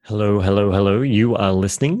Hello, hello, hello. You are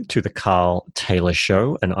listening to The Carl Taylor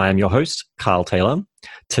Show, and I am your host, Carl Taylor.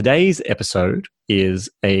 Today's episode is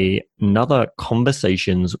another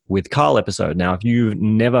Conversations with Carl episode. Now, if you've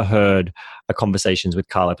never heard a Conversations with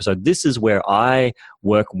Carl episode, this is where I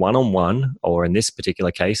work one-on-one, or in this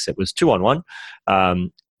particular case, it was two-on-one,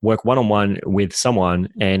 work one-on-one with someone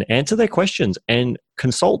and answer their questions and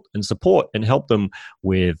consult and support and help them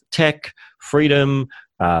with tech, freedom,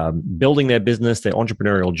 building their business, their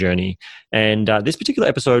entrepreneurial journey. And this particular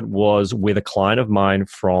episode was with a client of mine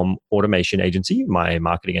from Automation Agency, my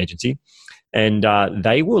marketing agency. And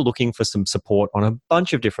they were looking for some support on a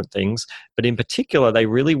bunch of different things. But in particular, they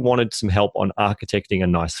really wanted some help on architecting a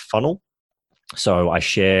nice funnel. So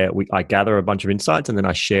I gather a bunch of insights and then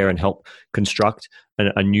I share and help construct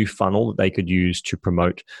a new funnel that they could use to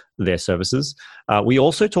promote their services. We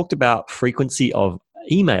also talked about frequency of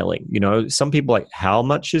emailing. You know, some people like, how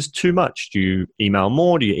much is too much? Do you email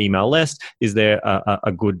more? Do you email less? Is there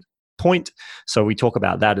a good point? So we talk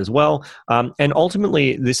about that as well. And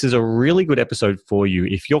ultimately, this is a really good episode for you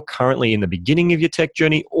if you're currently in the beginning of your tech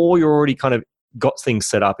journey or you're already kind of got things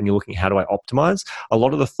set up and you're looking, how do I optimize? A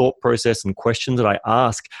lot of the thought process and questions that I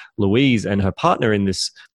ask Louise and her partner in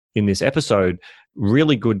this episode,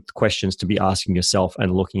 really good questions to be asking yourself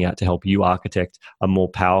and looking at to help you architect a more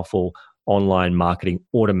powerful online marketing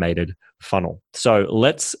automated funnel. So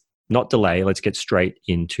let's not delay. Let's get straight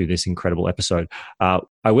into this incredible episode. I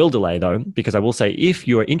will delay though, because I will say if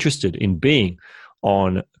you are interested in being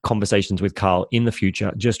on Conversations with Carl in the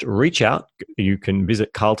future, just reach out. You can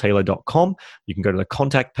visit carltaylor.com. You can go to the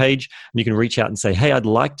contact page and you can reach out and say, hey, I'd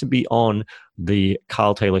like to be on the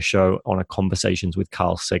Carl Taylor Show on a Conversations with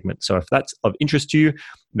Carl segment. So if that's of interest to you,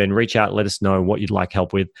 then reach out, let us know what you'd like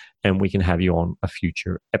help with, and we can have you on a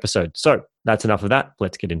future episode. So that's enough of that.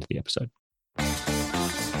 Let's get into the episode.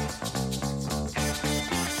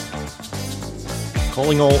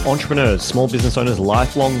 Calling all entrepreneurs, small business owners,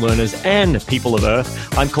 lifelong learners, and people of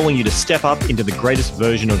Earth, I'm calling you to step up into the greatest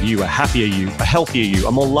version of you, a happier you, a healthier you,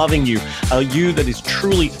 a more loving you, a you that is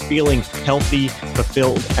truly feeling healthy,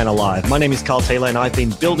 fulfilled, and alive. My name is Carl Taylor, and I've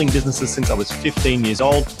been building businesses since I was 15 years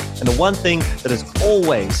old. And the one thing that has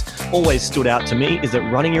always stood out to me is that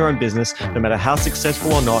running your own business, no matter how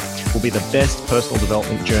successful or not, will be the best personal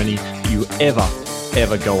development journey that you ever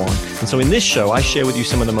go on. And so in this show, I share with you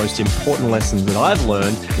some of the most important lessons that I've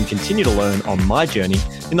learned and continue to learn on my journey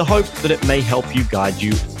in the hope that it may help you guide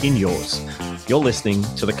you in yours. You're listening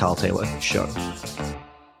to The Carl Taylor Show.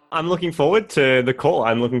 I'm looking forward to the call.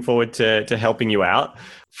 I'm looking forward to helping you out.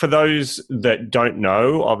 For those that don't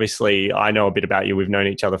know, obviously I know a bit about you. We've known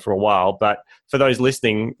each other for a while, but for those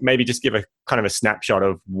listening, maybe just give a kind of a snapshot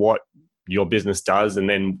of what your business does and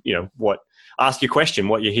then, ask your question,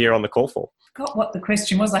 what you're here on the call for. Forgot what the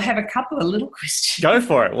question was. I have a couple of little questions. Go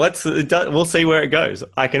for it. We'll see where it goes.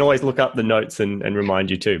 I can always look up the notes and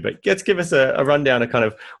remind you too, but let's give us a rundown of kind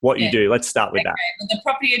of what you do. Let's start with that. In the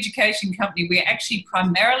Property Education Company, we're actually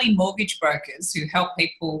primarily mortgage brokers who help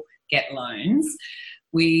people get loans.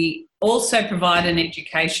 We also provide an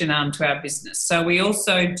education arm to our business. So we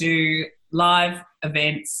also do live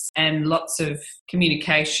events and lots of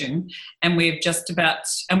communication, and we've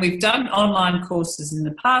done online courses in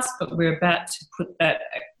the past, but we're about to put that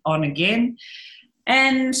on again.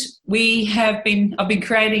 And I've been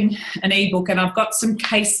creating an ebook, and I've got some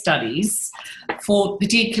case studies for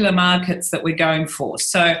particular markets that we're going for.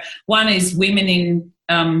 So one is women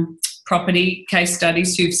in property case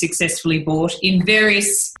studies who've successfully bought in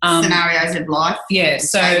various scenarios of life. Yeah,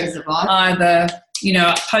 so of life. Either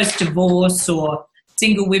post-divorce or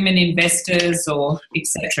single women investors or et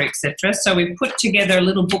cetera, et cetera. So we've put together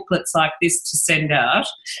little booklets like this to send out,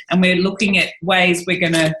 and we're looking at ways we're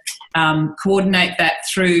going to coordinate that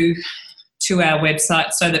through to our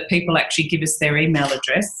website so that people actually give us their email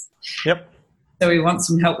address. Yep. So we want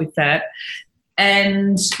some help with that.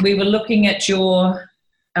 And we were looking at your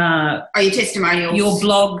testimonials, your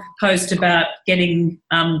blog post about getting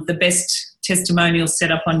the best testimonials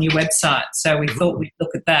set up on your website. So we thought we'd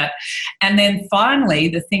look at that. And then finally,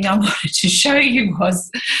 the thing I wanted to show you was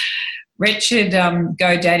Richard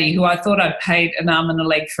GoDaddy, who I thought I'd paid an arm and a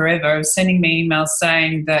leg forever, was sending me emails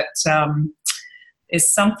saying that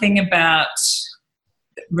there's something about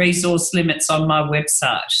resource limits on my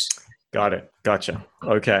website. Got it. Gotcha.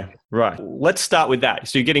 Okay. Right. Let's start with that.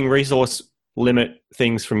 So you're getting resource limit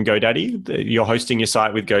things from GoDaddy. You're hosting your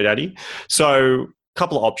site with GoDaddy. So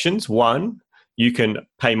couple of options. One, you can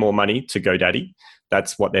pay more money to GoDaddy.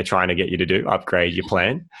 That's what they're trying to get you to do, upgrade your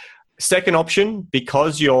plan. second option,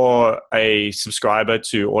 because you're a subscriber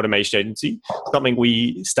to Automation Agency, something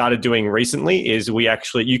we started doing recently is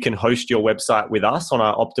you can host your website with us on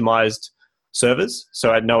our optimized servers.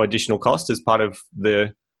 So at no additional cost as part of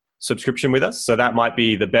the subscription with us. So that might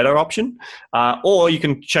be the better option. Or you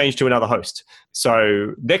can change to another host.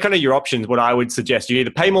 So they're kind of your options. What I would suggest, you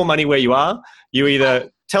either pay more money where you are, you either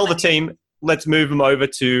tell the team, let's move them over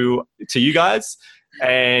to you guys,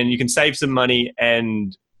 and you can save some money,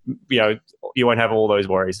 and you won't have all those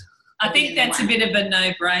worries. I think that's a bit of a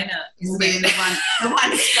no-brainer. We'll be the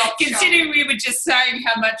one stop Considering we were just saying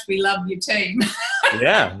how much we love your team.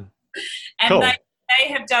 Yeah. And cool. they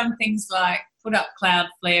have done things like put up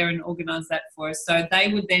Cloudflare and organise that for us. So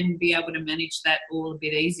they would then be able to manage that all a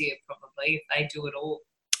bit easier probably if they do it all.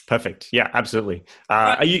 Perfect. Yeah, absolutely.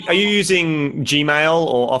 Are you using Gmail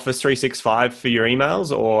or Office 365 for your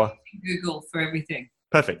emails, or Google for everything?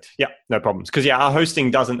 Perfect. Yeah, no problems. Because our hosting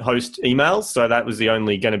doesn't host emails, so that was the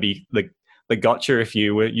only going to be the gotcha if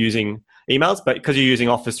you were using emails. But because you're using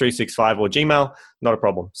Office 365 or Gmail, not a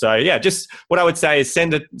problem. So yeah, just what I would say is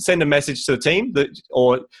send a message to the team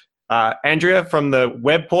or Andrea from the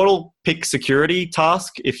web portal, pick security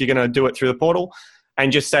task if you're going to do it through the portal. And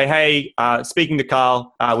just say, hey, speaking to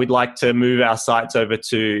Carl, we'd like to move our sites over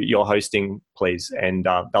to your hosting, please. And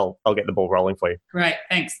I'll get the ball rolling for you. Great,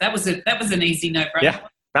 thanks. That was an easy no-brainer. Yeah,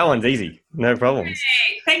 that one's easy. No problems.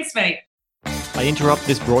 Hey, thanks, mate. I interrupt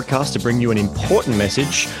this broadcast to bring you an important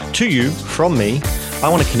message to you from me. I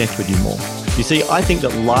want to connect with you more. You see, I think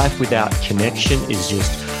that life without connection is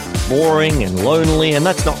just boring and lonely, and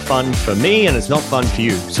that's not fun for me, and it's not fun for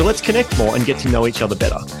you. So let's connect more and get to know each other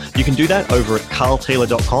better. You can do that over at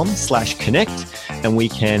carltaylor.com/connect, and we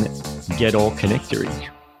can get all connectory.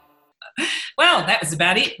 Well, that was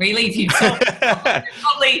about it, really. If you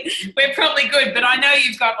we're probably good, but I know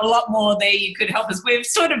you've got a lot more there you could help us. We're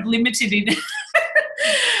sort of limited in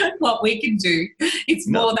what we can do. It's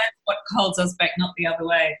more that's what holds us back, not the other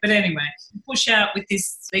way. But anyway, push out with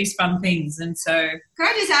these fun things. And so, can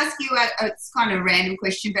I just ask you? It's kind of a random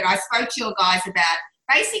question, but I spoke to your guys about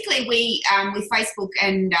basically we with Facebook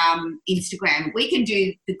and Instagram, we can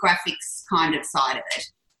do the graphics kind of side of it.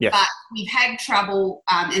 Yes. But we've had trouble,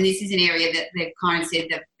 and this is an area that they've kind of said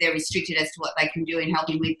that they're restricted as to what they can do in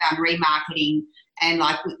helping with remarketing and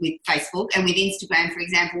like with Facebook and with Instagram, for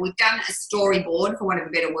example. We've done a storyboard, for want of a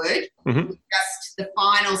better word. Mm-hmm. Just the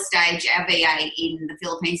final stage, our VA in the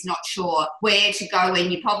Philippines, not sure where to go when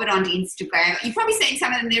you pop it onto Instagram. You've probably seen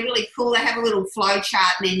some of them, they're really cool. They have a little flow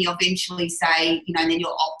chart and then you eventually say, and then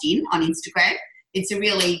you'll opt in on Instagram. It's a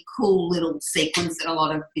really cool little sequence that a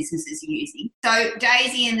lot of businesses are using. So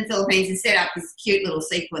Daisy in the Philippines has set up this cute little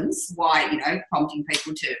sequence, prompting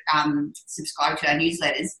people to subscribe to our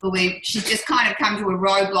newsletters. But she's just kind of come to a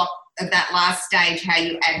roadblock of that last stage, how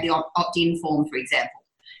you add the opt-in form, for example.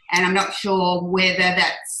 And I'm not sure whether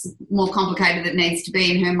that's more complicated than it needs to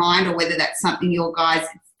be in her mind, or whether that's something your guys,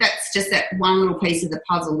 that's just that one little piece of the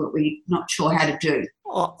puzzle that we're not sure how to do.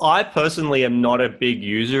 I personally am not a big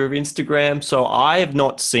user of Instagram, so I have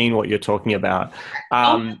not seen what you're talking about.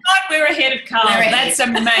 Oh my God, we're ahead of Carl. That's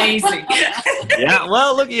amazing. Yeah,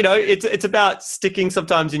 well, look, it's about sticking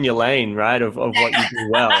sometimes in your lane, right, of what you do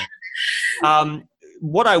well.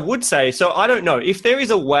 What I would say, so I don't know, if there is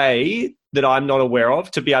a way that I'm not aware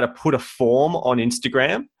of to be able to put a form on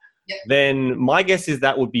Instagram, then my guess is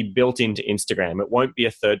that would be built into Instagram. It won't be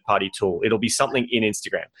a third-party tool. It'll be something in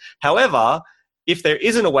Instagram. However, if there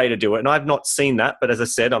isn't a way to do it, and I've not seen that, but as I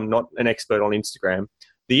said, I'm not an expert on Instagram,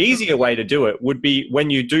 the easier way to do it would be when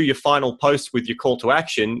you do your final post with your call to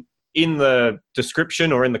action, in the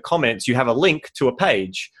description or in the comments, you have a link to a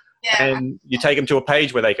page. Yeah. And you take them to a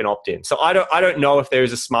page where they can opt in. So I don't know if there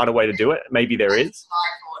is a smarter way to do it. Maybe there is.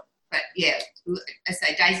 But yeah, I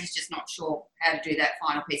say Daisy's just not sure how to do that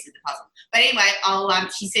final piece of the puzzle. But anyway,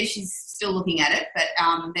 she says she's still looking at it, but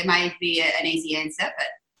there may be an easy answer. But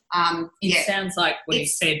it sounds like what he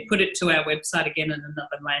said. Put it to our website again and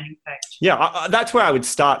another landing page. Yeah, that's where I would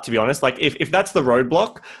start, to be honest. Like if that's the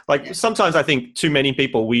roadblock, sometimes I think too many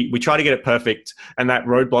people, we try to get it perfect and that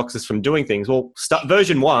roadblocks us from doing things. Well, start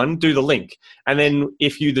version 1, do the link. And then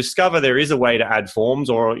if you discover there is a way to add forms,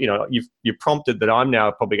 or, you're prompted that I'm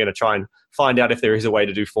now probably going to try and find out if there is a way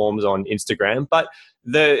to do forms on Instagram. But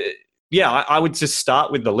I would just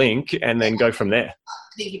start with the link and then go from there.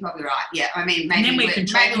 I think you're probably right. Yeah, I mean, maybe we're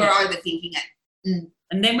overthinking it. Mm.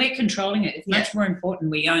 And then we're controlling it. It's much more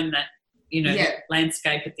important we own that,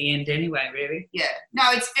 landscape at the end anyway, really. Yeah. No,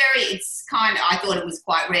 it's kind of, I thought it was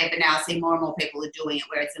quite rare, but now I see more and more people are doing it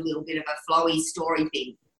where it's a little bit of a flowy story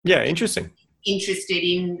thing. Yeah, interesting. Interested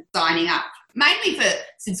in signing up Mainly for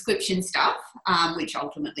subscription stuff, which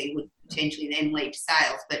ultimately would potentially then lead to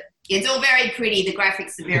sales. But yeah, it's all very pretty. The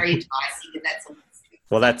graphics are very enticing, and that's all.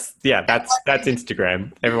 Well, that's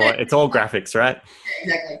Instagram. Everyone, it's all graphics, right?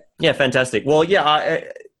 Exactly. Yeah, fantastic. Well,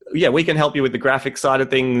 we can help you with the graphic side of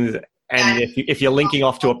things, and if you're linking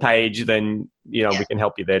off to a page, then we can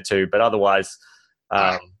help you there too. But otherwise,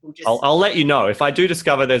 I'll let you know if I do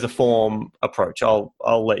discover there's a form approach. I'll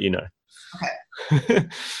let you know. Okay.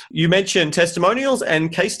 You mentioned testimonials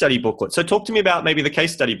and case study booklets. So talk to me about maybe the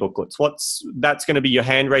case study booklets. That's going to be your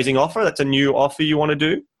hand-raising offer? That's a new offer you want to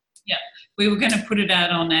do? Yeah. We were going to put it out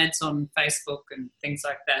on ads on Facebook and things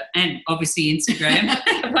like that, and obviously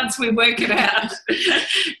Instagram once we work it out,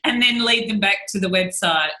 and then lead them back to the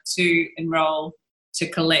website to enrol, to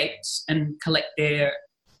collect their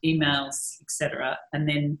emails, etc., and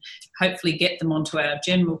then hopefully get them onto our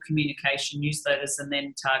general communication newsletters and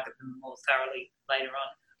then target them more thoroughly later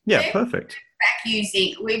on. Yeah, perfect.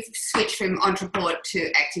 We've switched from Ontraport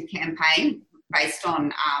to Active Campaign based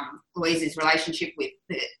on Louise's relationship with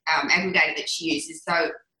the aggregator that she uses. So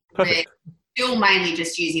perfect. We're still mainly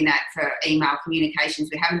just using that for email communications.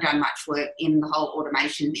 We haven't done much work in the whole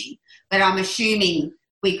automation thing, but I'm assuming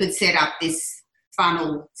we could set up this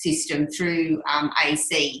funnel system through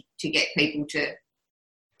AC to get people to,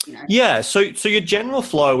 Yeah, so your general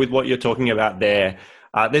flow with what you're talking about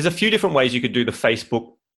there's a few different ways you could do the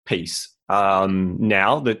Facebook piece.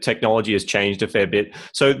 Now the technology has changed a fair bit.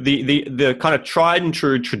 So the kind of tried and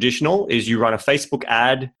true traditional is you run a Facebook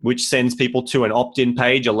ad, which sends people to an opt-in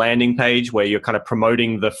page, a landing page where you're kind of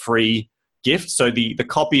promoting the free gift. So the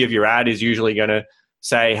copy of your ad is usually going to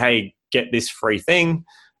say, hey, get this free thing.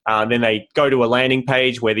 Then they go to a landing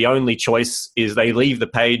page where the only choice is they leave the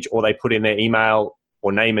page or they put in their email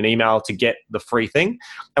or name and email to get the free thing.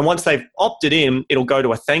 And once they've opted in, it'll go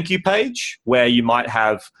to a thank you page where you might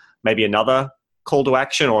have maybe another call to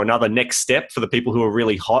action or another next step for the people who are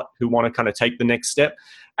really hot, who want to kind of take the next step.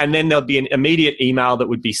 And then there'll be an immediate email that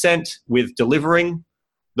would be sent with delivering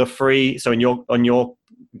the free. So on your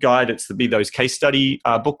guide, it's to be those case study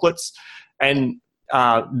booklets. And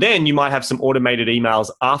then you might have some automated emails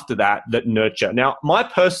after that nurture. Now, my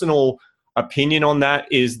personal opinion on that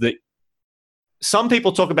is that some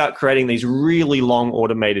people talk about creating these really long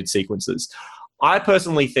automated sequences. I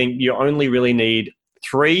personally think you only really need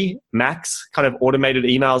 3 max kind of automated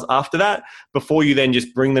emails after that before you then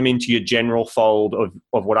just bring them into your general fold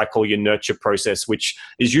of what I call your nurture process, which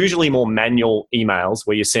is usually more manual emails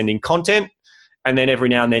where you're sending content, and then every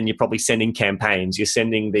now and then you're probably sending campaigns. You're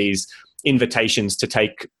sending these invitations to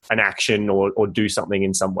take an action or do something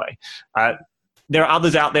in some way. There are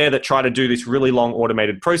others out there that try to do this really long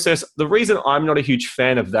automated process. The reason I'm not a huge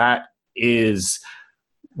fan of that is,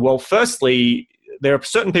 well, firstly, there are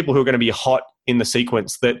certain people who are going to be hot in the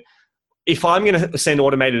sequence that if I'm going to send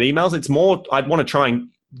automated emails, it's more, I'd want to try and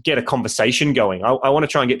get a conversation going. I want to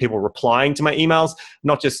try and get people replying to my emails,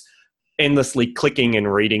 not just endlessly clicking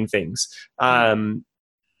and reading things.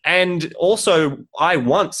 And also, I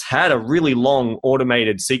once had a really long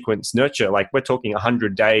automated sequence nurture, like we're talking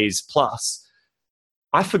 100 days plus.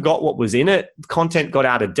 I forgot what was in it. Content got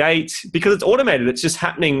out of date because it's automated. It's just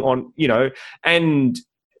happening on, and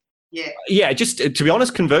yeah, just to be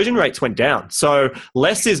honest, conversion rates went down. So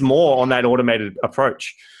less is more on that automated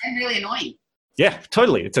approach. And really annoying. Yeah,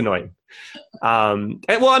 totally. It's annoying. I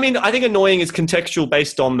think annoying is contextual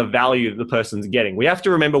based on the value that the person's getting. We have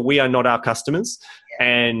to remember we are not our customers. Yeah.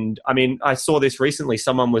 And I saw this recently.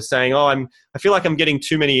 Someone was saying, I feel like I'm getting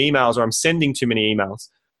too many emails or I'm sending too many emails.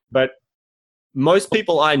 But most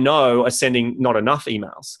people I know are sending not enough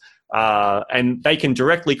emails. And they can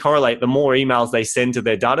directly correlate the more emails they send to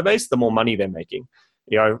their database, the more money they're making.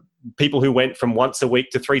 People who went from once a week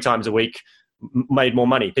to 3 times a week made more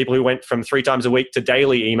money. People who went from 3 times a week to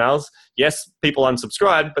daily emails, yes, people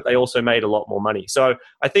unsubscribed, but they also made a lot more money. So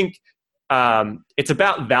I think it's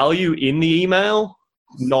about value in the email,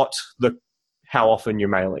 not how often you're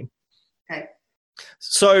mailing. Okay.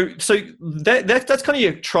 So that's kind of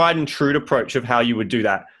your tried and true approach of how you would do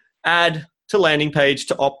that. Add to landing page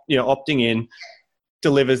to opting in,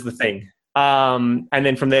 delivers the thing. And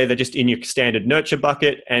then from there, they're just in your standard nurture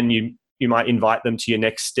bucket, and you might invite them to your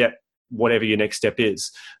next step, whatever your next step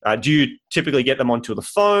is. Do you typically get them onto the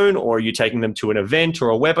phone, or are you taking them to an event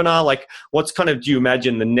or a webinar? Like, do you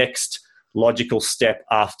imagine the next logical step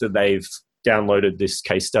after they've downloaded this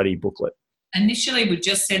case study booklet? Initially, we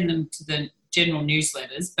just send them to the general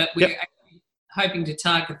newsletters, but we're actually hoping to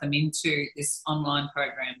target them into this online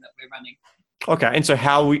program that we're running. Okay, and so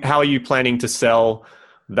how are you planning to sell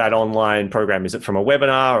that online program? Is it from a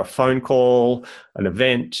webinar, a phone call, an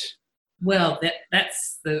event? Well,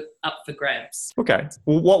 that's the up for grabs. Okay.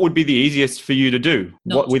 Well, what would be the easiest for you to do?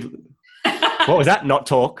 Not What was that? Not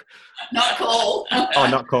talk? Not call. Oh,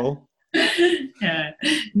 not call. Yeah.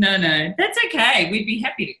 No, that's okay. We'd be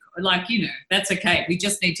happy to, that's okay. We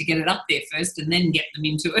just need to get it up there first and then get them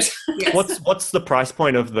into it. Yes. What's the price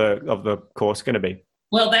point of the course going to be?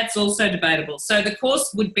 Well, that's also debatable. So the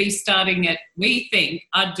course would be starting at, we think,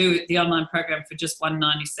 I'd do the online program for just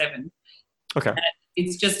 $197. Okay.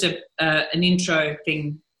 It's just an intro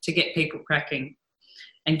thing to get people cracking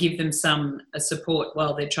and give them some support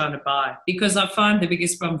while they're trying to buy. Because I find the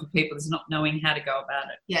biggest problem for people is not knowing how to go about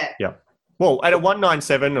it. Yeah. Well, at a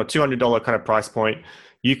 $197 or $200 kind of price point,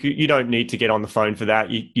 you don't need to get on the phone for that.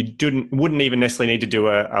 You wouldn't even necessarily need to do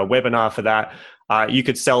a webinar for that. You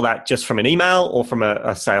could sell that just from an email or from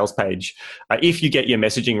a sales page if you get your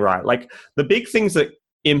messaging right. Like the big things that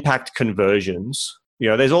impact conversions,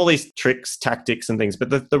 there's all these tricks, tactics and things,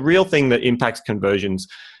 but the real thing that impacts conversions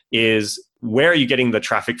is where are you getting the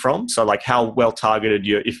traffic from? So like how well targeted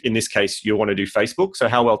if in this case you want to do Facebook, so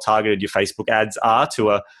how well targeted your Facebook ads are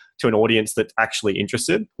to an audience that's actually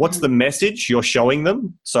interested. What's the message you're showing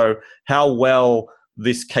them? So how well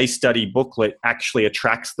this case study booklet actually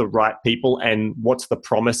attracts the right people and what's the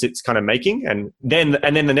promise it's kind of making? And then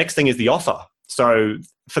the next thing is the offer. So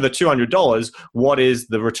for the $200, what is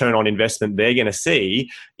the return on investment they're going to see?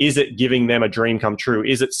 Is it giving them a dream come true?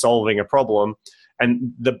 Is it solving a problem?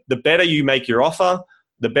 And the better you make your offer,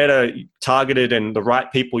 the better targeted and the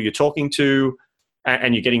right people you're talking to,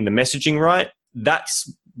 and you're getting the messaging right,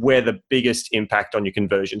 that's where the biggest impact on your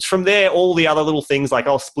conversions. From there, all the other little things like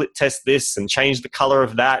I'll split test this and change the color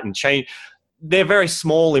of that and change, they're very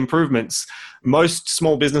small improvements. Most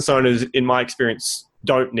small business owners, in my experience,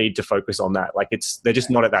 don't need to focus on that. Like they're just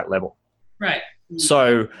not at that level. Right.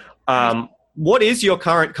 So what is your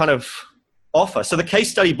current kind of offer? So the case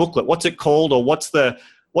study booklet, what's it called, or what's the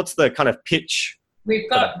kind of pitch? We've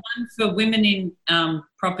got one for women in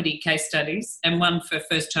property case studies and one for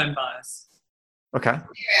first home buyers. Okay.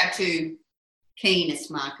 They're our two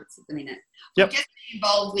keenest markets at the minute. Yep. We've just been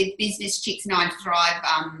involved with Business Chicks 9 to Thrive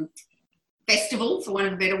festival, for want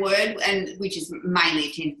of a better word, and which is mainly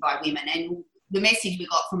attended by women. And the message we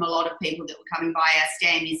got from a lot of people that were coming by our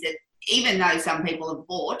stand is that even though some people have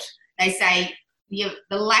bought, they say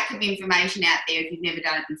the lack of information out there, if you've never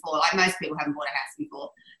done it before, like most people haven't bought a house before,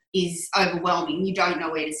 is overwhelming. You don't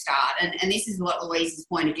know where to start. And this is what Louise's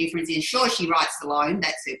point of difference is. Sure, she writes the loan,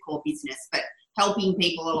 that's her core business, but helping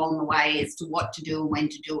people along the way as to what to do and when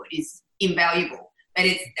to do it is invaluable.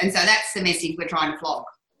 And so that's the message we're trying to flog.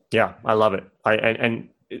 Yeah, I love it.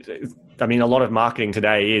 I mean, a lot of marketing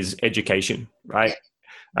today is education, right?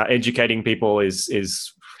 Yeah. Educating people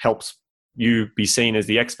is helps you be seen as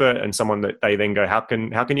the expert and someone that they then go, how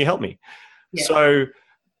can you help me? Yeah.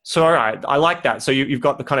 So all right, I like that. So you've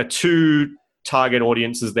got the kind of two target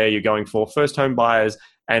audiences there you're going for: first home buyers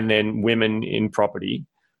and then women in property.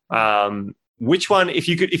 Which one, if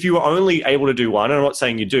you were only able to do one, and I'm not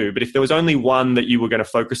saying you do, but if there was only one that you were going to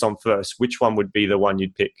focus on first, which one would be the one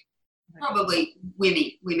you'd pick? Probably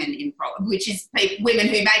women in property, which is women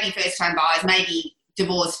who may be first home buyers, maybe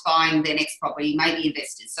divorced buying their next property, maybe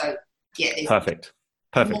investors. So yeah, there's perfect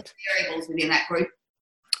more variables within that group.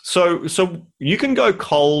 So you can go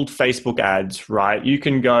cold Facebook ads, right? You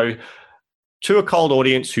can go to a cold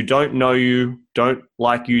audience who don't know you, don't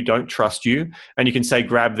like you, don't trust you, and you can say,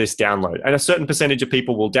 grab this download. And a certain percentage of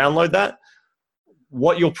people will download that.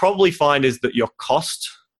 What you'll probably find is that your cost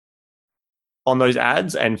on those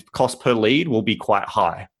ads and cost per lead will be quite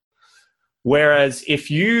high. Whereas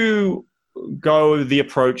if you go the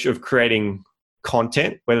approach of creating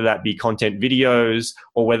content, whether that be content videos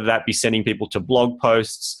or whether that be sending people to blog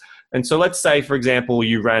posts. And so let's say, for example,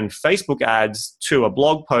 you ran Facebook ads to a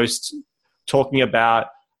blog post talking about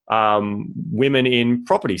women in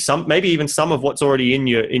property, maybe even some of what's already in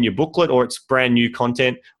your booklet, or it's brand new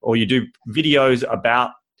content, or you do videos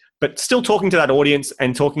about, but still talking to that audience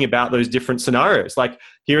and talking about those different scenarios. Like,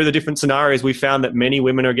 here are the different scenarios we found that many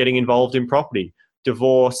women are getting involved in property: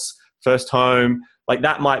 divorce, first home. Like,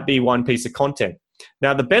 that might be one piece of content.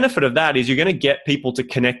 Now, the benefit of that is you're going to get people to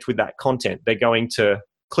connect with that content. They're going to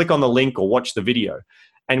click on the link or watch the video.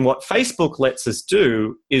 And what Facebook lets us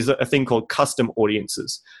do is a thing called custom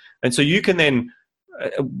audiences. And so you can then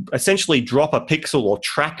essentially drop a pixel or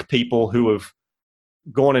track people who have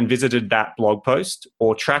gone and visited that blog post,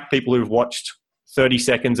 or track people who've watched 30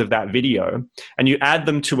 seconds of that video, and you add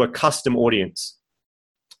them to a custom audience.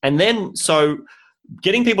 And then, so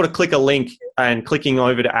getting people to click a link and clicking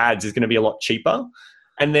over to ads is going to be a lot cheaper.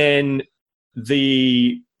 And then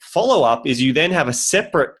the follow-up is you then have a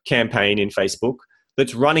separate campaign in Facebook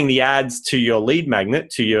that's running the ads to your lead magnet,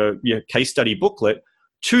 to your case study booklet,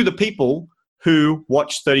 to the people who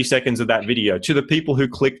watched 30 seconds of that video, to the people who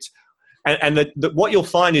clicked. And what you'll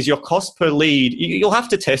find is your cost per lead, you'll have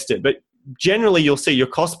to test it, but generally you'll see your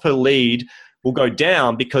cost per lead will go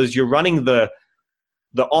down because you're running the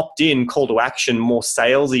opt-in call to action, more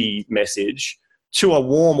salesy message to a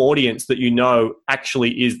warm audience that you know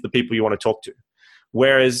actually is the people you want to talk to.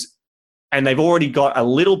 And they've already got a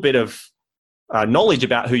little bit of knowledge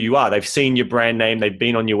about who you are. They've seen your brand name, they've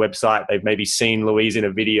been on your website, they've maybe seen Louise in a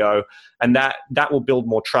video, and that will build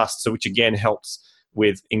more trust, so which again helps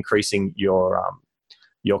with increasing your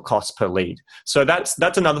cost per lead. So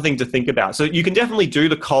that's another thing to think about. So you can definitely do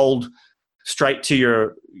the cold straight to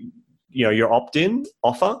your opt-in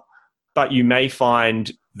offer, but you may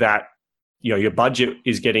find that your budget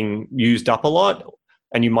is getting used up a lot,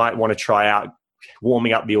 and you might want to try out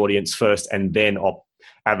warming up the audience first and then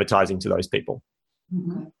advertising to those people.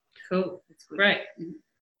 Mm-hmm. Cool, that's great.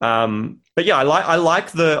 But yeah, I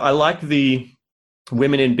like the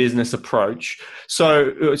women in business approach.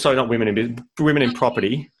 So sorry, not women in business, women in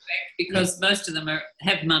property. Because most of them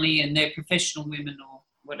have money and they're professional women or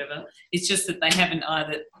whatever. It's just that they haven't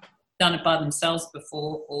either done it by themselves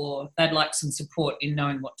before, or they'd like some support in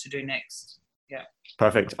knowing what to do next. Yeah.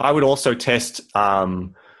 Perfect. I would also test,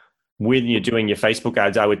 when you're doing your Facebook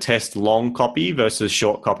ads, I would test long copy versus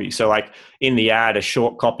short copy. So like in the ad, a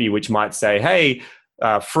short copy, which might say, hey,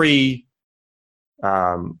 free,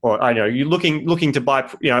 or I know you're looking to buy,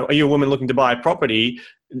 are you a woman looking to buy a property?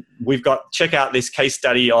 Check out this case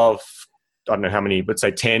study of, I don't know how many, let's say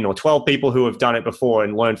 10 or 12 people who have done it before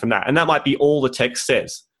and learn from that. And that might be all the text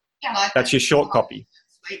says. Yeah, that's your short copy.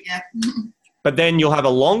 Sweet, yeah. But then you'll have a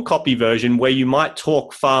long copy version where you might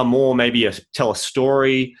talk far more, maybe tell a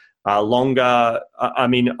story longer. I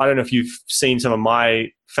mean, I don't know if you've seen some of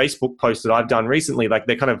my Facebook posts that I've done recently, like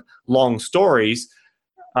they're kind of long stories.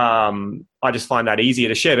 I just find that easier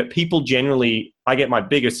to share. But people generally, I get my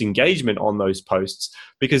biggest engagement on those posts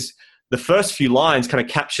because the first few lines kind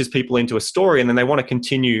of captures people into a story, and then they want to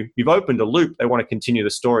continue. You've opened a loop. They want to continue the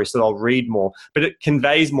story, so they'll read more. But it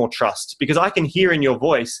conveys more trust because I can hear in your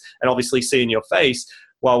voice and obviously see in your face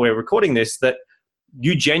while we're recording this that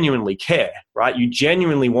you genuinely care, right? You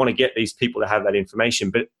genuinely want to get these people to have that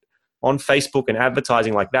information. But on Facebook and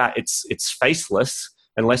advertising like that, it's faceless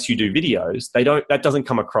unless you do videos. That doesn't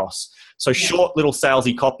come across. So short little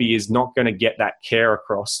salesy copy is not going to get that care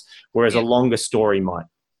across, whereas a longer story might.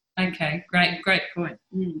 Okay, great point.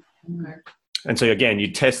 Okay. And so again,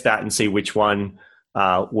 you test that and see which one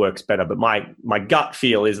works better. But my gut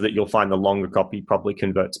feel is that you'll find the longer copy probably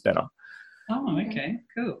converts better. Oh, okay,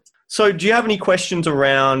 cool. So do you have any questions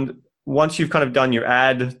around, once you've kind of done your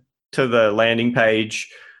ad to the landing page?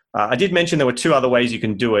 I did mention there were two other ways you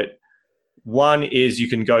can do it. One is you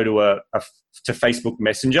can go to to Facebook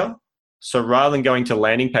Messenger. So rather than going to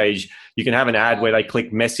landing page, you can have an ad where they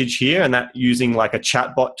click message here, and that using like a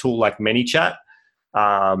chatbot tool like ManyChat,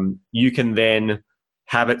 you can then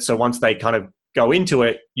have it. So once they kind of go into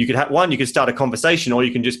it, you could you could start a conversation, or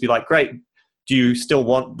you can just be like, great, do you still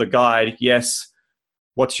want the guide? Yes.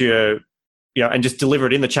 What's your, and just deliver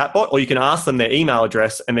it in the chatbot, or you can ask them their email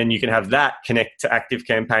address, and then you can have that connect to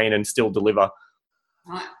ActiveCampaign and still deliver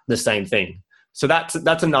the same thing. So that's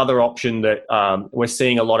another option that we're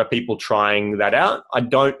seeing a lot of people trying that out. I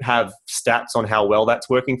don't have stats on how well that's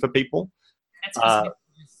working for people. That's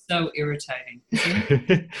so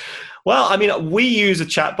irritating. Well, I mean, we use a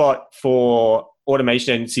chatbot for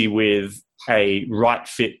automation agency with a right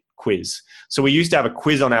fit quiz. So we used to have a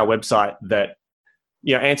quiz on our website that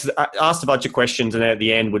asked a bunch of questions, and at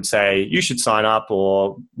the end would say, you should sign up,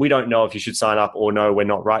 or we don't know if you should sign up, or no, we're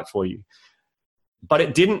not right for you. But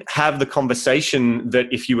it didn't have the conversation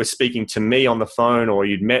that if you were speaking to me on the phone, or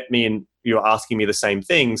you'd met me and you were asking me the same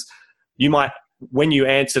things, you might, when you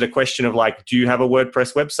answered a question of like, do you have a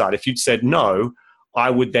WordPress website? If you'd said no, I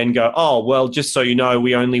would then go, oh, well, just so you know,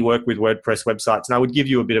 we only work with WordPress websites. And I would give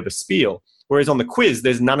you a bit of a spiel. Whereas on the quiz,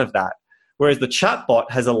 there's none of that. Whereas the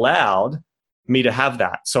chatbot has allowed me to have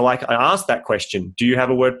that. So I asked that question, do you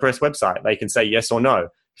have a WordPress website? They can say yes or no.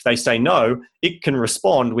 If they say no, it can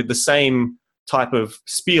respond with the same type of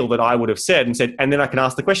spiel that I would have said, and then I can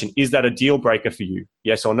ask the question, is that a deal breaker for you?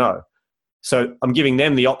 Yes or no? So I'm giving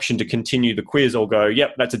them the option to continue the quiz or go,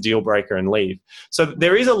 yep, that's a deal breaker, and leave. So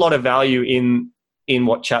there is a lot of value in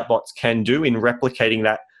what chatbots can do in replicating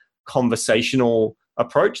that conversational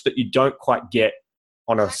approach that you don't quite get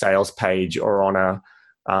on a sales page or on a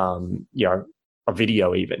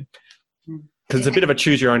video even. Because it's a bit of a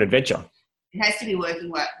choose your own adventure. It has to be working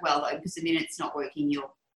well though, because the minute it's not working, you're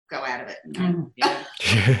go out of it. You know? Yeah.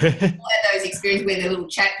 All of those experiences where the little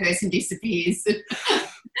chat person disappears.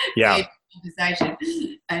 Yeah. Conversation,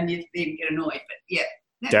 and you then get annoyed. But yeah,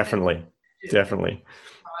 Definitely.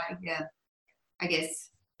 Right, yeah, I guess.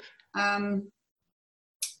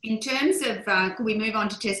 In terms of, could we move on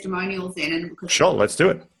to testimonials then? And Sure, let's do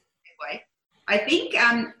it. I think,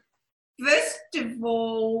 first of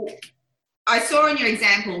all, I saw in your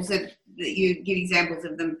examples that you give examples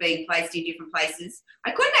of them being placed in different places.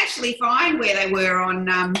 I couldn't actually find where they were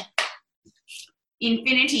on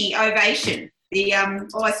Infinity Ovation.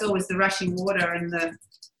 All I saw was the rushing water and the.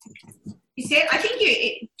 You said, I think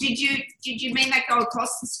did you mean that go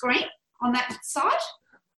across the screen on that site?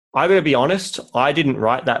 I'm going to be honest, I didn't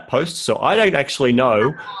write that post, so I don't actually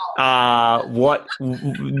know what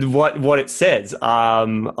it says.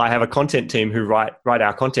 I have a content team who write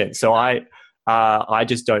our content, so I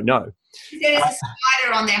just don't know. There's a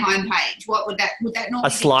slider on their homepage. What would that normally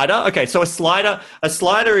a slider? Okay, so a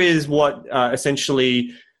slider is what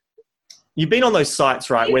essentially you've been on those sites,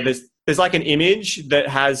 right? Where there's like an image that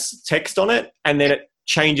has text on it, and then it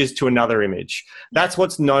changes to another image. That's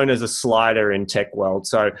what's known as a slider in tech world.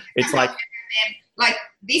 So it's like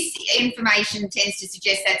this information tends to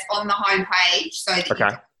suggest that's on the home page, so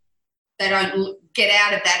that they don't get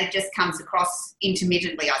out of that. It just comes across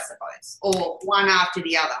intermittently, I suppose, or one after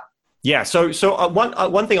the other. Yeah. So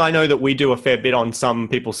one thing I know that we do a fair bit on some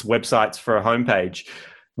people's websites for a homepage.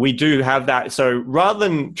 We do have that. So rather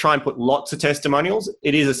than try and put lots of testimonials,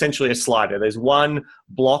 it is essentially a slider. There's one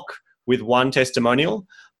block with one testimonial,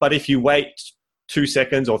 but if you wait 2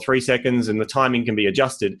 seconds or 3 seconds and the timing can be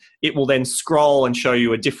adjusted, it will then scroll and show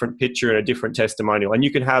you a different picture and a different testimonial. And you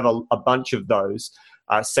can have a bunch of those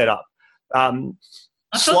set up. I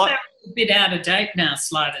thought they were a bit out of date now,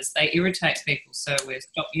 sliders. They irritate people, so we've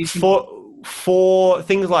stopped using them. For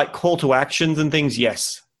things like call to actions and things,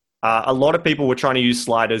 yes. A lot of people were trying to use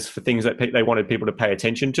sliders for things that they wanted people to pay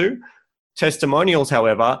attention to. Testimonials,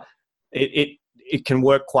 however, it can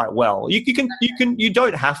work quite well. You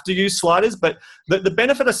don't have to use sliders, but the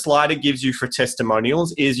benefit a slider gives you for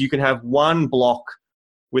testimonials is you can have one block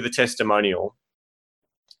with a testimonial,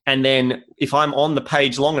 and then if I'm on the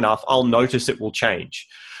page long enough, I'll notice it will change.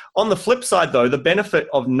 On the flip side, though, the benefit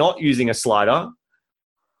of not using a slider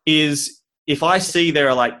is if I see there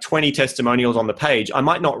are like 20 testimonials on the page, I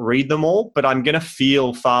might not read them all, but I'm going to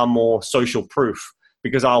feel far more social proof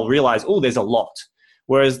because I'll realize, oh, there's a lot.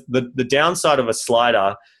 Whereas the downside of a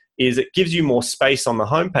slider is it gives you more space on the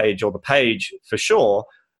homepage or the page for sure,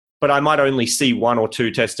 but I might only see 1 or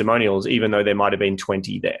 2 testimonials, even though there might have been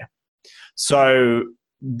 20 there. So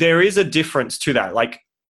there is a difference to that. Like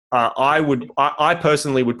I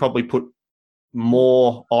personally would probably put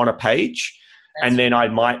more on a page, and then I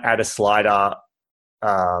might add a slider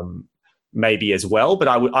maybe as well. But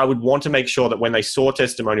I would want to make sure that when they saw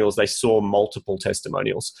testimonials, they saw multiple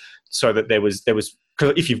testimonials, so that there was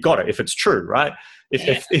because if you've got it, if it's true, right?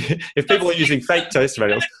 If people are using fake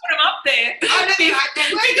testimonials, put them up there.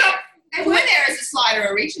 They were there as a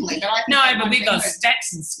slider originally, but I think we've got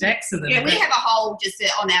stacks and stacks of them. Yeah, we have a whole just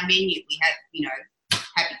on our menu. We have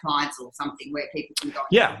happy clients or something where people can go.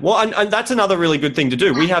 Yeah, well, and that's another really good thing to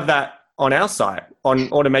do. We have that on our site,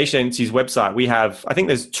 on Automation Agency's website. We have, I think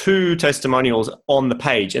there's 2 testimonials on the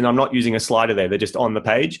page, and I'm not using a slider there. They're just on the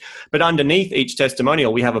page. But underneath each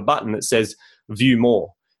testimonial, we have a button that says View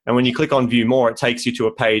More. And when you click on View More, it takes you to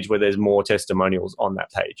a page where there's more testimonials on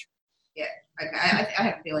that page. Yeah, okay. I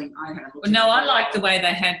have a feeling I haven't looked. No, I like the way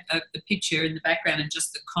they had the picture in the background and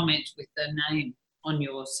just the comment with the name on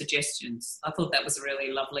your suggestions. I thought that was a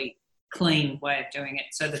really lovely, clean way of doing it.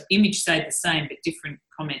 So the image stayed the same, but different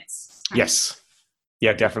comments. Yes.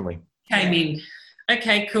 Yeah, definitely. Came in.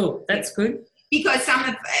 Okay, cool. That's good. Because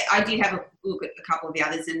I did have a look at a couple of the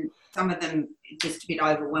others, and some of them just a bit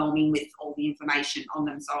overwhelming with all the information on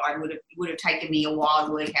them. So it would have taken me a while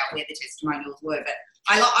to work out where the testimonials were. But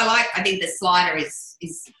I think the slider is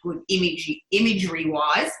good imagery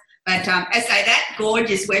wise. But I say that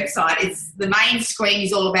gorgeous website, it's the main screen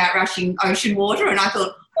is all about rushing ocean water, and I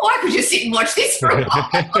thought, I could just sit and watch this for a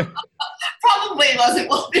while. Probably wasn't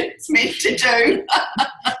what it's meant to do.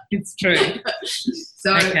 It's true.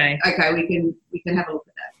 So okay, we can have a look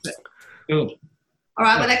at that. But, cool. All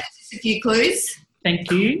right, well, that gives us a few clues. Thank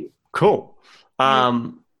you. Cool.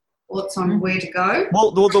 Thoughts on where to go?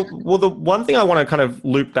 Well, the one thing I want to kind of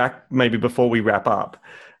loop back maybe before we wrap up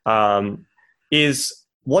is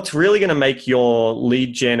what's really going to make your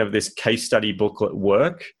lead gen of this case study booklet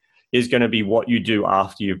work is going to be what you do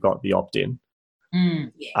after you've got the opt-in.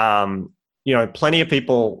 Yeah. Plenty of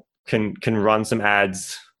people can run some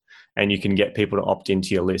ads and you can get people to opt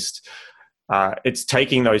into your list. It's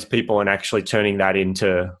taking those people and actually turning that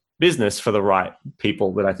into business for the right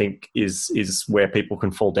people that I think is where people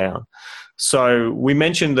can fall down. So we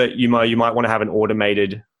mentioned that you might want to have an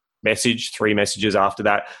automated message, 3 messages after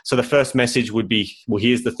that. So the first message would be, well,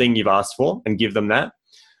 here's the thing you've asked for, and give them that.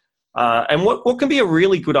 And what can be a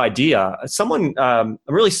really good idea, someone, a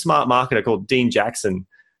really smart marketer called Dean Jackson,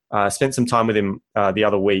 spent some time with him the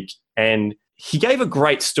other week, and he gave a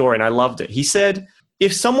great story, and I loved it. He said,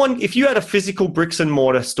 if you had a physical bricks and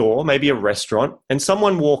mortar store, maybe a restaurant, and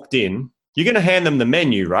someone walked in, you're going to hand them the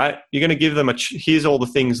menu, right? You're going to give them here's all the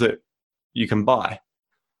things that you can buy.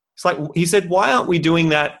 It's like, he said, why aren't we doing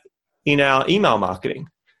that in our email marketing?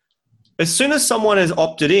 As soon as someone has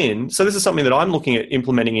opted in, so this is something that I'm looking at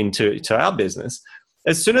implementing into our business.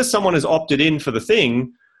 As soon as someone has opted in for the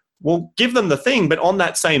thing, we'll give them the thing, but on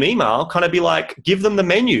that same email, kind of be like, give them the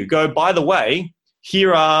menu. Go, by the way,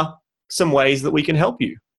 here are some ways that we can help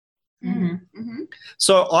you. Mm-hmm. Mm-hmm.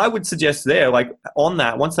 So I would suggest there, like on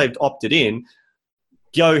that, once they've opted in,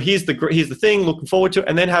 go, here's the thing, looking forward to it,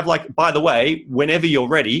 and then have like, by the way, whenever you're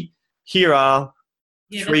ready, here are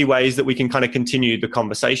 3 ways that we can kind of continue the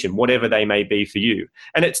conversation, whatever they may be for you.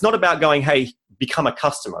 And it's not about going, hey, become a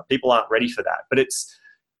customer. People aren't ready for that. But it's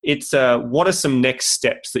what are some next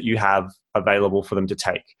steps that you have available for them to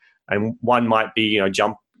take? And one might be,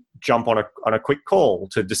 jump on a quick call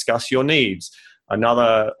to discuss your needs.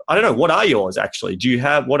 Another, I don't know, what are yours actually?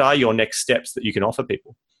 What are your next steps that you can offer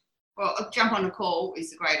people? Well, a jump on a call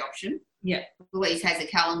is a great option. Yeah. Louise has a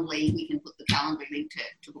Calendly. We can put the Calendly link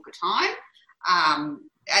to book a time.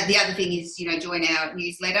 The other thing is, join our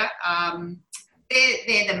newsletter.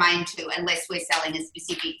 They're the main 2, unless we're selling a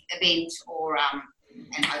specific event or,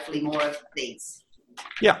 and hopefully more of these.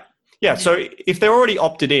 Yeah. So if they're already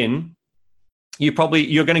opted in, you're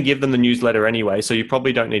going to give them the newsletter anyway. So you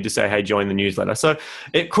probably don't need to say, hey, join the newsletter. So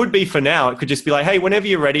it could be for now, it could just be like, hey, whenever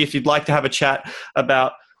you're ready, if you'd like to have a chat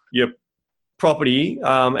about your property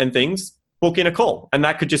and things, book in a call. And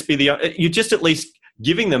that could just be you're just at least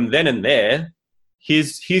giving them then and there,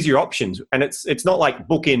 here's your options. And it's not like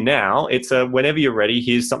book in now. It's whenever you're ready,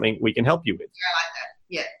 here's something we can help you with. Yeah, I like that.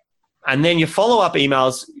 Yeah. And then your follow-up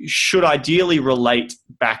emails should ideally relate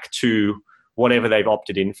back to whatever they've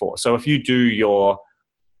opted in for. So if you do your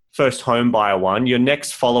first home buyer one, your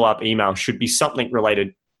next follow-up email should be something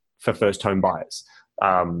related for first home buyers.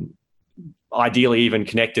 Ideally even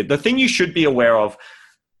connected. The thing you should be aware of,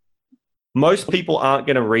 most people aren't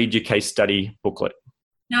going to read your case study booklet.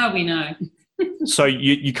 No, we know. So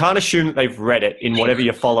you can't assume that they've read it in whatever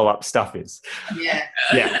your follow-up stuff is. Yeah.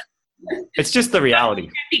 Yeah. It's just the reality.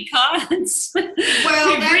 Happy clients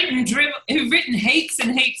who've written heaps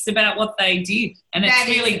and heaps about what they did, and it's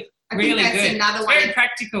really good. It's very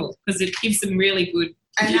practical because it gives them really good.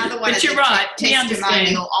 Another one. But you're right.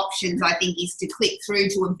 Testimonial options, I think, is to click through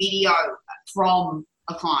to a video from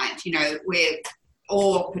a client.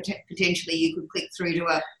 Or potentially you could click through to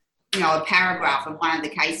a paragraph of one of the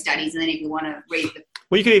case studies, and then if you want to read the.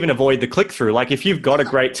 Well, you could even avoid the click-through. Like if you've got a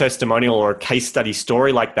great testimonial or a case study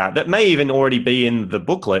story like that may even already be in the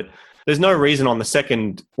booklet, there's no reason on the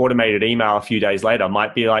second automated email a few days later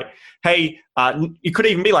might be like, hey, you could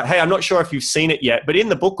even be like, hey, I'm not sure if you've seen it yet, but in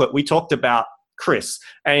the booklet we talked about Chris,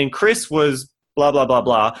 and Chris was blah, blah, blah,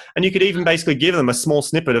 blah. And you could even basically give them a small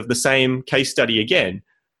snippet of the same case study again.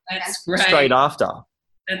 That's great. Straight after.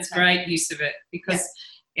 That's great use of it because,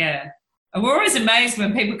 yeah. And we're always amazed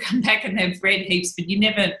when people come back and they've read heaps, but you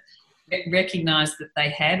never recognise that they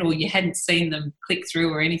had, or you hadn't seen them click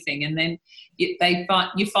through or anything. And then you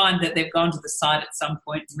find that they've gone to the site at some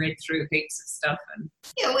point and read through heaps of stuff.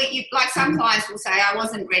 Like some clients will say, I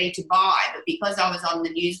wasn't ready to buy, but because I was on the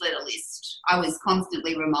newsletter list, I was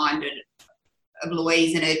constantly reminded of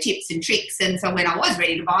Louise and her tips and tricks. And so when I was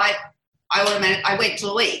ready to buy, I went to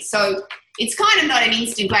Louise. So it's kind of not an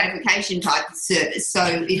instant gratification type of service. So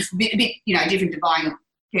it's a bit different to buying a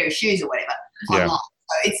pair of shoes or whatever online.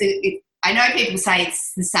 So I know people say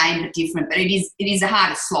it's the same but different, but it is a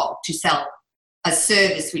harder slog to sell a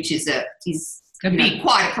service, which is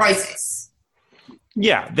quite a process.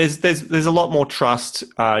 Yeah, there's a lot more trust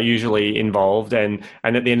usually involved, and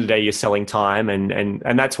at the end of the day, you're selling time, and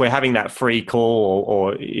that's where having that free call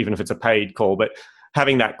or even if it's a paid call, but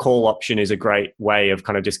having that call option is a great way of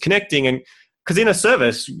kind of just connecting. And because in a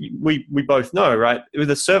service, we both know, right? With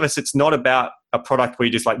a service, it's not about a product where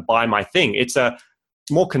you just like buy my thing. It's a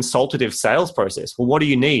more consultative sales process. Well, what do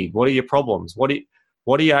you need? What are your problems? What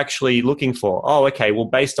are you actually looking for? Oh, okay. Well,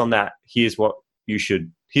 based on that, here's what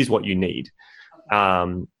you need.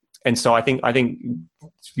 And so I think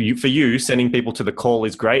for you, sending people to the call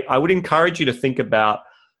is great. I would encourage you to think about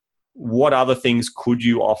what other things could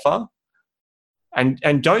you offer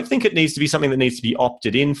And don't think it needs to be something that needs to be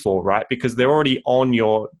opted in for, right? Because they're already on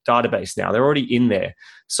your database now. They're already in there.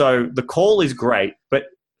 So the call is great, but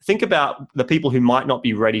think about the people who might not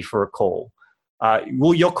be ready for a call.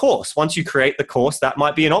 Well, your course, once you create the course, that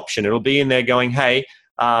might be an option. It'll be in there going, hey,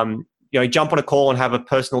 jump on a call and have a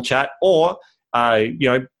personal chat, or,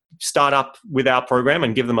 start up with our program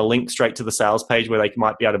and give them a link straight to the sales page where they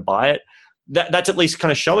might be able to buy it. That's at least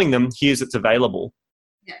kind of showing them, here's it's available.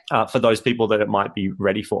 Yeah. For those people that it might be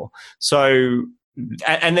ready for. So,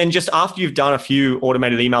 and then just after you've done a few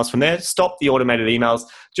automated emails from there, stop the automated emails,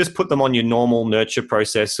 just put them on your normal nurture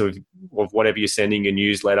process of whatever you're sending, your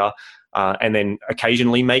newsletter, and then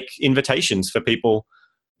occasionally make invitations for people,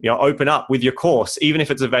 open up with your course, even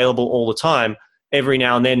if it's available all the time. Every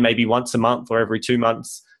now and then, maybe once a month or every 2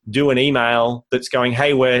 months, do an email that's going,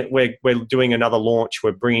 hey, we're doing another launch,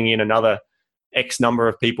 we're bringing in another X number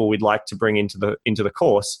of people we'd like to bring into the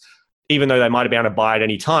course, even though they might be able to buy at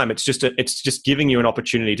any time. It's just giving you an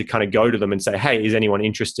opportunity to kind of go to them and say, hey, is anyone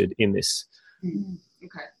interested in this?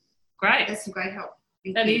 Okay. Great. That's a great help.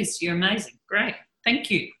 That is. You're amazing. Great. Thank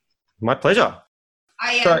you. My pleasure.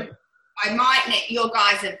 Your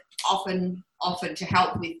guys have often offered to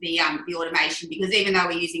help with the automation, because even though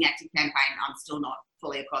we're using ActiveCampaign, I'm still not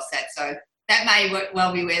fully across that. So that may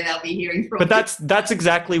well be where they'll be hearing from. But that's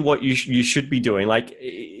exactly what you should be doing. Like,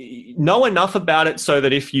 know enough about it so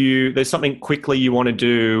that if there's something quickly you want to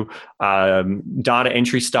do, data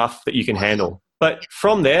entry stuff that you can handle. But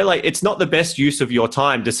from there, like, it's not the best use of your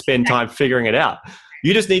time to spend time figuring it out.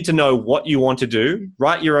 You just need to know what you want to do.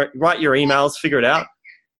 Write your emails, figure it out,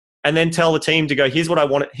 and then tell the team to go, here's what I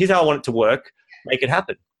want. Here's how I want it to work. Make it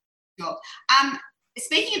happen. Sure.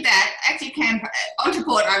 Speaking of that, ActiveCampaign,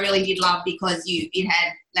 Ontraport I really did love because it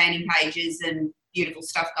had landing pages and beautiful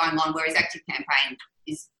stuff going on, whereas ActiveCampaign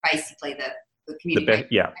is basically the community.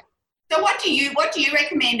 Yeah. So what do you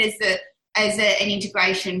recommend as an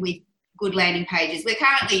integration with good landing pages? We're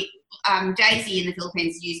currently Daisy in the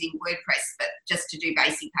Philippines is using WordPress, but just to do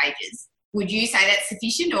basic pages. Would you say that's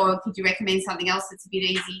sufficient, or could you recommend something else that's a bit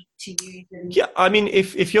easy to use? Yeah, I mean,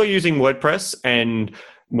 if you're using WordPress, and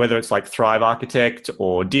whether it's like Thrive Architect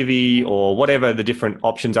or Divi or whatever the different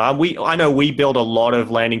options are, I know we build a lot of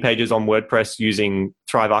landing pages on WordPress using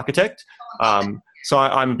Thrive Architect. So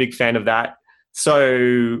I'm a big fan of that.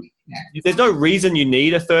 So there's no reason you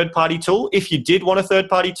need a third-party tool. If you did want a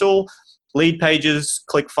third-party tool, Lead Pages,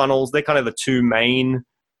 ClickFunnels, they're kind of the two main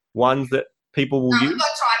ones that people will use. We've got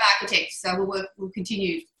Thrive Architect, so we'll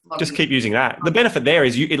continue. Just keep using that. The benefit there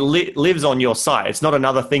is it lives on your site. It's not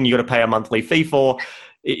another thing you got to pay a monthly fee for.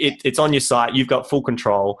 It's on your site. You've got full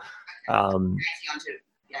control. Do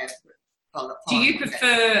you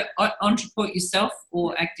prefer Ontraport yourself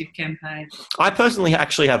or ActiveCampaign? I personally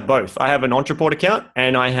actually have both. I have an Ontraport account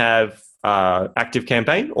and I have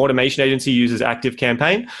ActiveCampaign. Automation Agency uses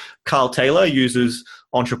ActiveCampaign. Carl Taylor uses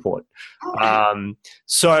Ontraport.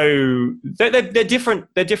 So they're different.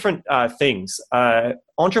 They're different things.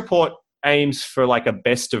 Ontraport aims for like a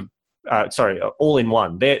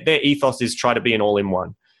all-in-one. Their ethos is try to be an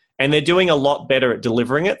all-in-one, and they're doing a lot better at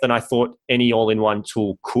delivering it than I thought any all-in-one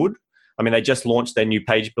tool could. I mean, they just launched their new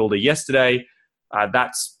page builder yesterday.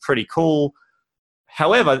 That's pretty cool.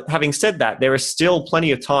 However, having said that, there are still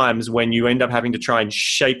plenty of times when you end up having to try and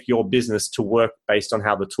shape your business to work based on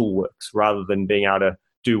how the tool works rather than being able to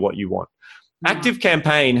do what you want.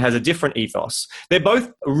 ActiveCampaign has a different ethos. They're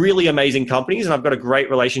both really amazing companies, and I've got a great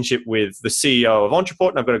relationship with the CEO of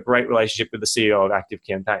Ontraport, and I've got a great relationship with the CEO of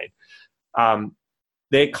ActiveCampaign.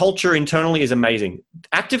 Their culture internally is amazing.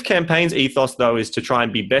 ActiveCampaign's ethos, though, is to try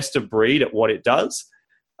and be best of breed at what it does,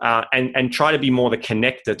 and try to be more the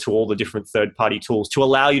connector to all the different third-party tools to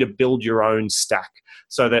allow you to build your own stack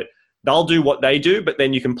so that they'll do what they do, but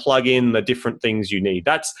then you can plug in the different things you need.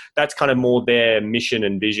 That's kind of more their mission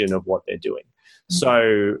and vision of what they're doing. Mm-hmm.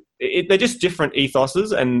 So they're just different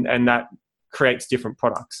ethoses, and that creates different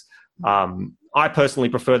products. I personally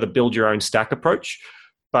prefer the build your own stack approach,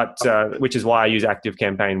 but which is why I use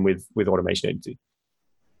ActiveCampaign with Automation Agency.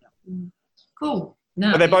 Cool.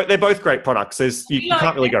 No, but they're both great products. You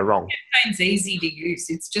can't really go wrong. Campaign's easy to use.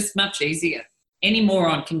 It's just much easier. Any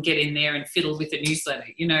moron can get in there and fiddle with a newsletter.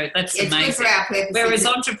 That's amazing. Good for our purposes. Whereas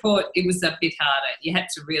Ontraport, it was a bit harder. You had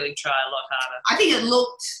to really try a lot harder. I think it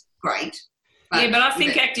looked great. But I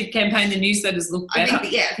think ActiveCampaign, the newsletters look better.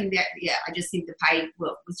 I just think the page, it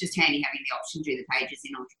was just handy having the option to do the pages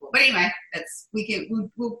in Ontraport. But anyway,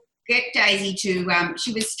 we'll get Daisy to.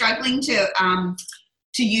 She was struggling to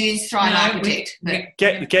use Thrive Architect.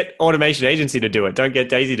 Get Automation Agency to do it. Don't get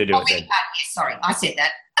Daisy to do it. Yes, sorry, I said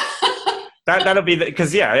that. That'll be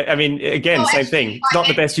because I mean, again, Oh, same actually, thing. It's not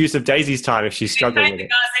the best use of Daisy's time if she's struggling with The it.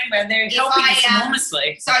 guys anyway, they're If helping I, us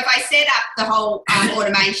enormously. So if I set up the whole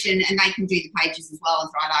automation and they can do the pages as well and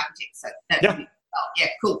Thrive Architect, so that's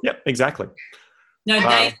cool. Yep, exactly. No,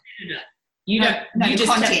 Dave, you don't. No, you the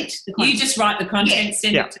just content. You just write the content. Yeah.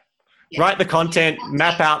 Send it to Yeah. Write the content,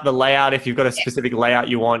 map out the layout if you've got a specific layout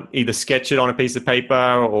you want, either sketch it on a piece of paper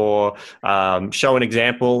or show an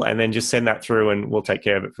example, and then just send that through and we'll take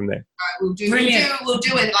care of it from there. We'll do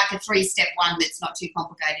it like a 3-step one that's not too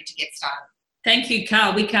complicated to get started. Thank you,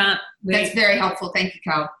 Carl. That's very helpful. Thank you,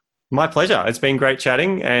 Carl. My pleasure. It's been great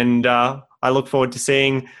chatting, and I look forward to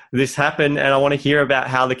seeing this happen, and I want to hear about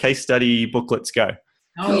how the case study booklets go.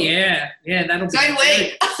 Oh, yeah. Yeah, that'll be So do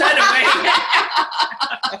we. So do we.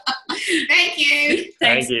 Thank you.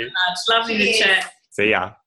 Thanks Thank you. so much. Lovely to Cheers. chat. See ya.